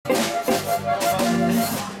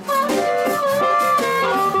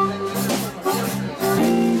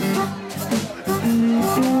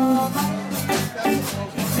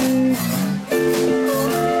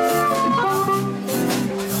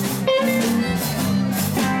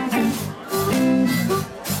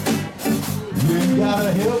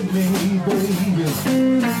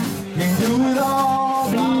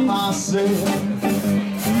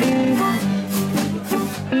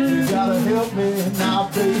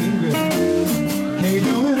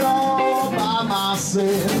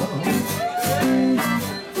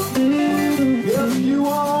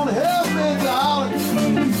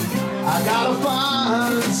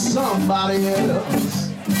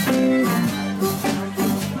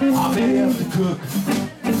cook.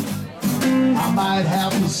 I might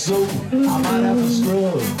have to sew, I might have to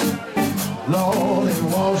scrub. Lord,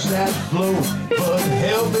 and wash that floor. But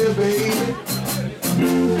help me, baby.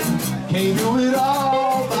 Can't do it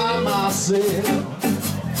all by myself.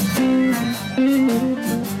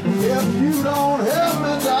 If you don't help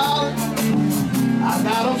me, darling, I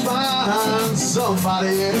gotta find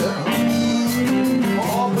somebody else.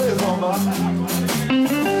 Oh, play somebody.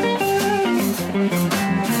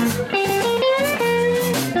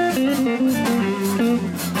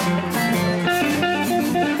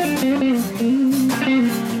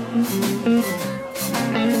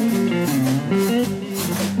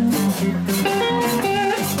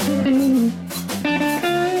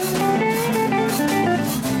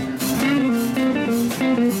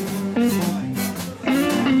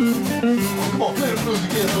 Come on, play the blues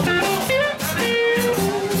again.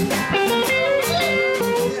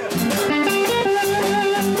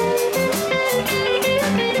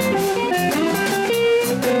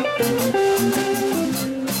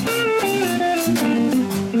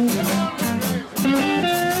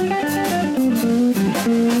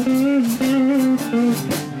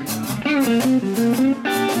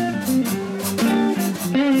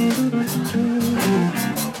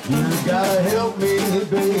 You gotta help me,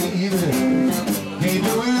 baby. Can't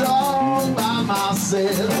do it all by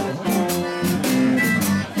myself.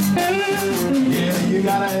 Yeah, you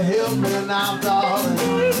gotta help me now, darling.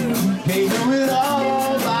 Can't do it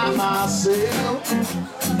all by myself.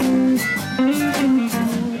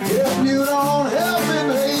 If you don't help me,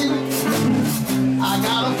 baby, I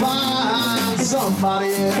gotta find somebody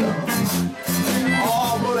else.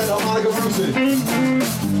 Oh, put that harmonica, Brucie.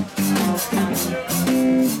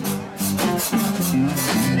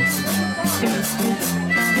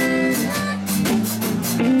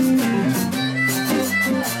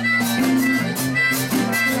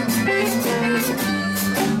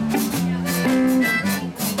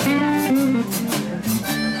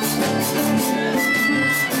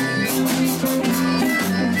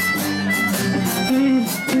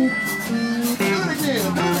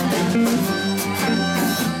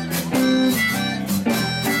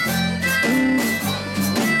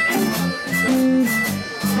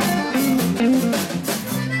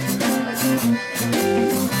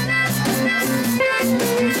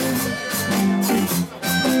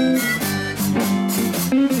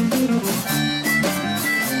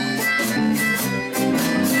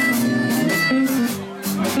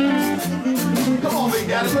 Come on, big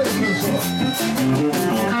daddy, play the blues song.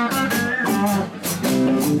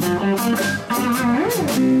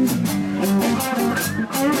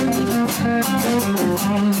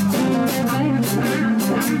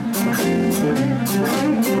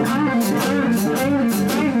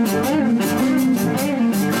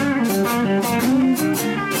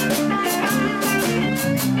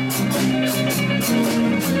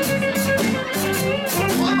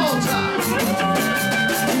 One more time.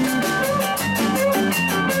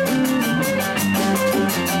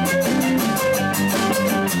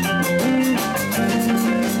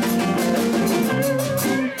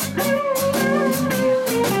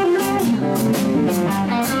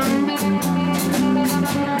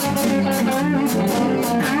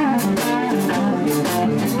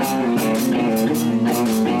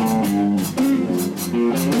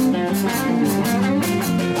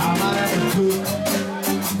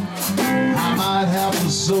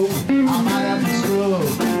 So I might have to scrub,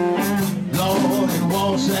 Lord, and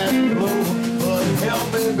wash that floor. But help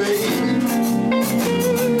me, baby,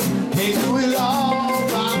 can't do it all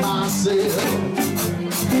by myself.